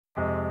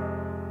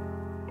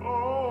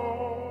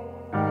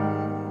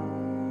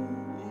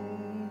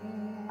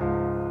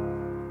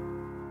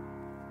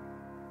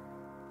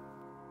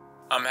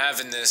I'm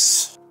having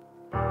this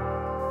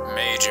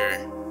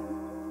major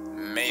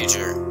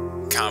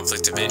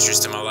conflict of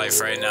interest in my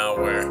life right now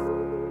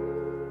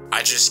where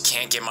I just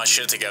can't get my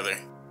shit together.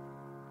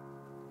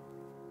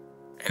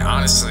 And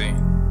honestly,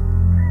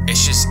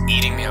 it's just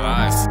eating me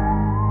alive.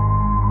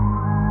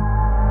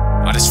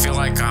 I just feel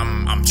like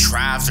I'm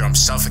trapped or I'm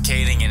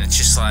suffocating, and it's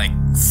just like,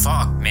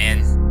 fuck,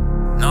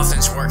 man.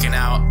 Nothing's working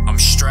out. I'm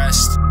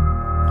stressed.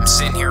 I'm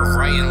sitting here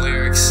writing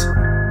lyrics.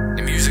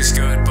 The music's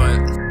good,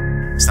 but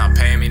it's not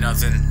paying me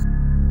nothing.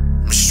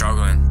 I'm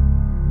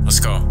struggling. Let's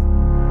go.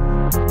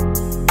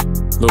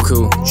 Look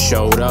who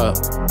showed up.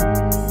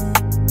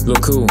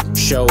 Look who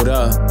showed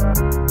up.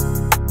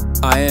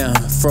 I am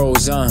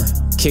frozen,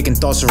 kicking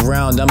thoughts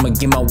around. I'ma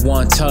get my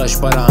one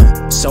touch, but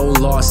I'm so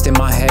lost in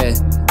my head.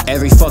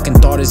 Every fucking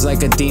thought is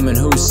like a demon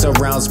who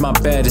surrounds my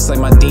bed. It's like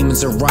my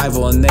demons are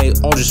rival and they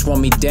all just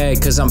want me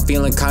dead. Cause I'm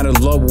feeling kinda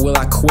low, but will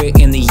I quit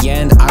in the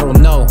end? I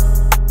don't know,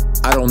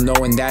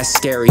 and that's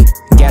scary.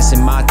 Gas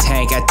in my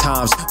tank at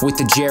times with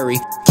the jerry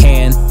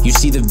can. You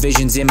see the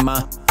visions in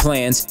my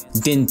plans.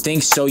 Didn't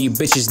think so, you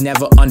bitches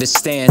never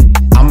understand.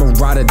 I'm a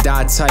ride or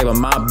die type, I'm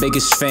my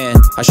biggest fan.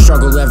 I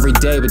struggle every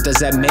day, but does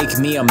that make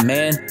me a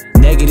man?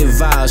 Negative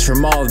vibes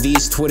from all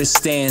these Twitter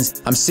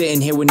stands. I'm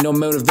sitting here with no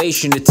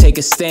motivation to take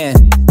a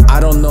stand. I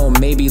don't know,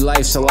 maybe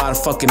life's a lot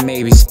of fucking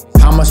maybes.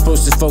 How am I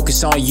supposed to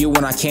focus on you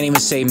when I can't even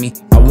save me?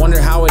 I wonder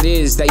how it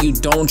is that you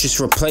don't just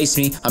replace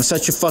me. I'm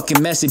such a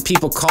fucking mess and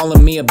people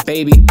calling me a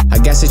baby. I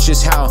guess it's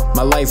just how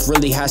my life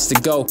really has to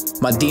go.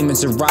 My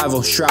demons are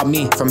rival, shroud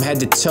me from head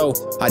to toe.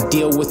 I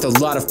deal with a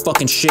lot of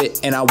fucking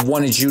shit, and I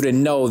wanted you to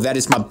know that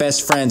it's my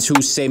best friends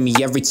who save me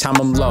every time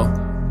I'm low.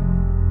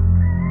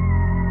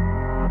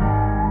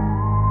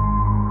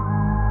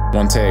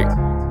 One take.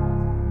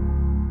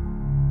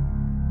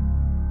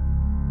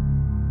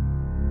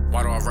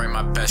 Why do I write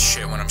my best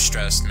shit when I'm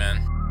stressed,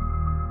 man?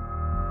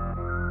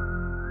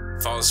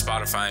 Follow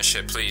Spotify and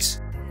shit,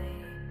 please.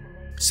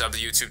 Sub to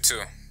YouTube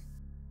too.